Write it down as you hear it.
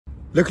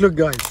Look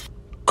guys.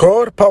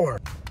 Core power.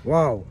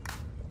 Wow.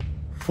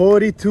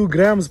 42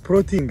 grams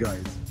protein,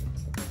 guys.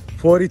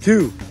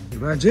 42.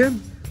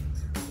 Imagine.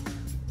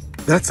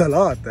 That's a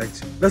lot,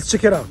 actually. Let's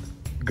check it out.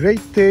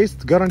 Great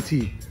taste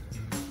guarantee.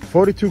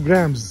 42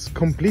 grams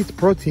complete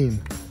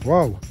protein.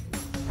 Wow.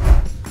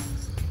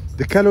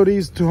 The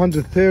calories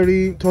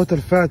 230,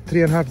 total fat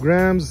 3.5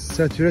 grams,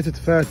 saturated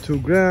fat 2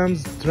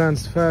 grams,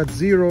 trans fat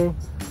 0,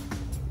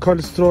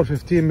 cholesterol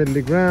 15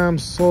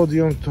 milligrams,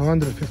 sodium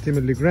 250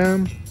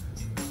 milligram,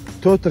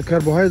 total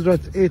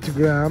carbohydrate 8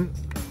 gram,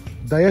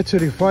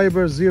 dietary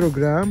fiber 0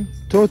 gram,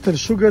 total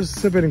sugars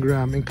 7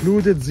 gram,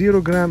 included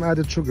 0 gram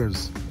added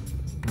sugars,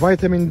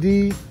 vitamin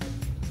D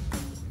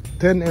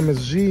 10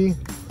 msg,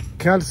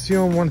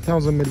 calcium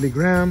 1000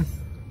 milligram,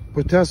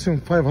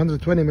 potassium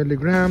 520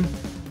 milligram,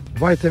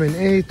 vitamin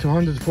A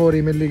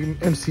 240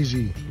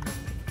 mcg.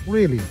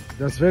 Really,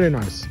 that's very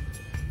nice.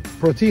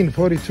 Protein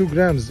 42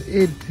 grams,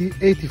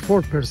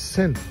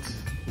 84%.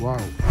 Wow.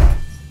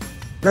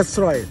 Let's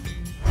try it.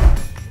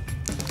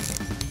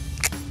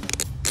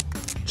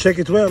 Check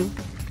it well.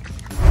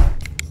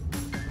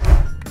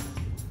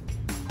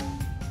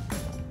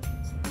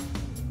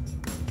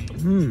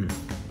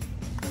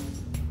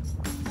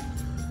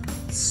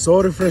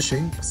 So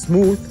refreshing,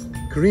 smooth,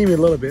 creamy a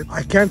little bit.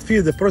 I can't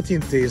feel the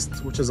protein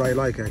taste, which is I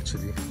like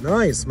actually.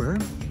 Nice, man.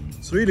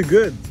 It's really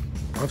good.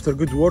 After a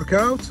good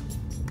workout,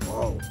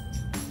 wow.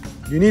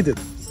 You need it.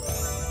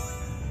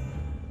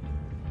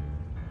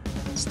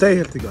 Stay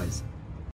healthy, guys.